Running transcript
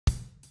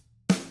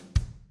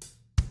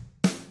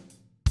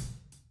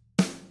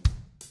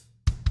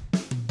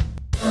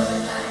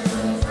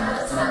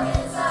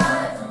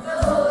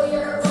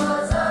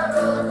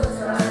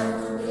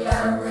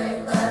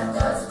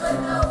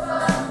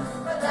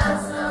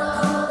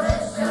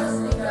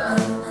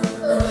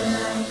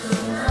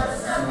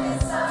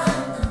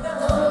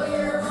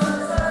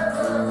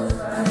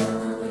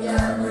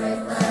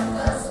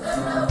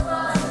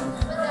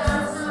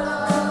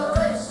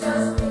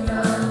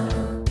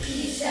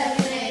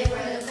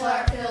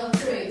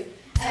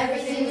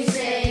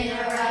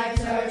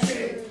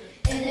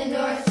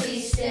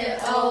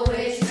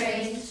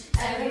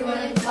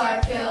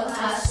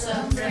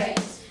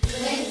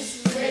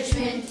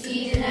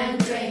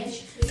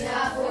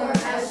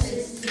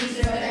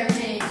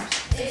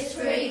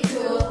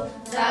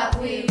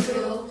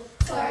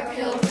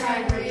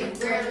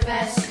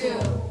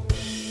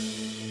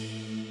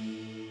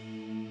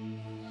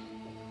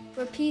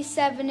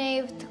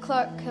7A with the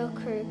Clerkhill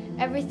crew.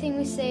 Everything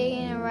we say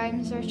in our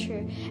rhymes are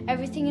true.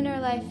 Everything in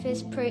our life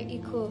is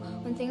pretty cool.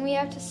 One thing we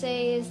have to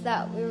say is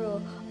that we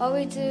rule. All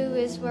we do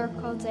is work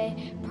all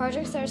day.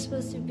 Projects that are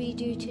supposed to be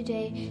due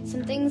today.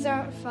 Some things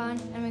aren't fun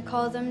and we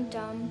call them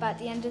dumb, but at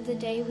the end of the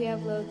day we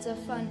have loads of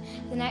fun.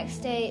 The next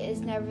day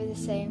is never the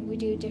same. We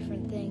do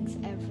different things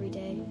every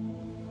day.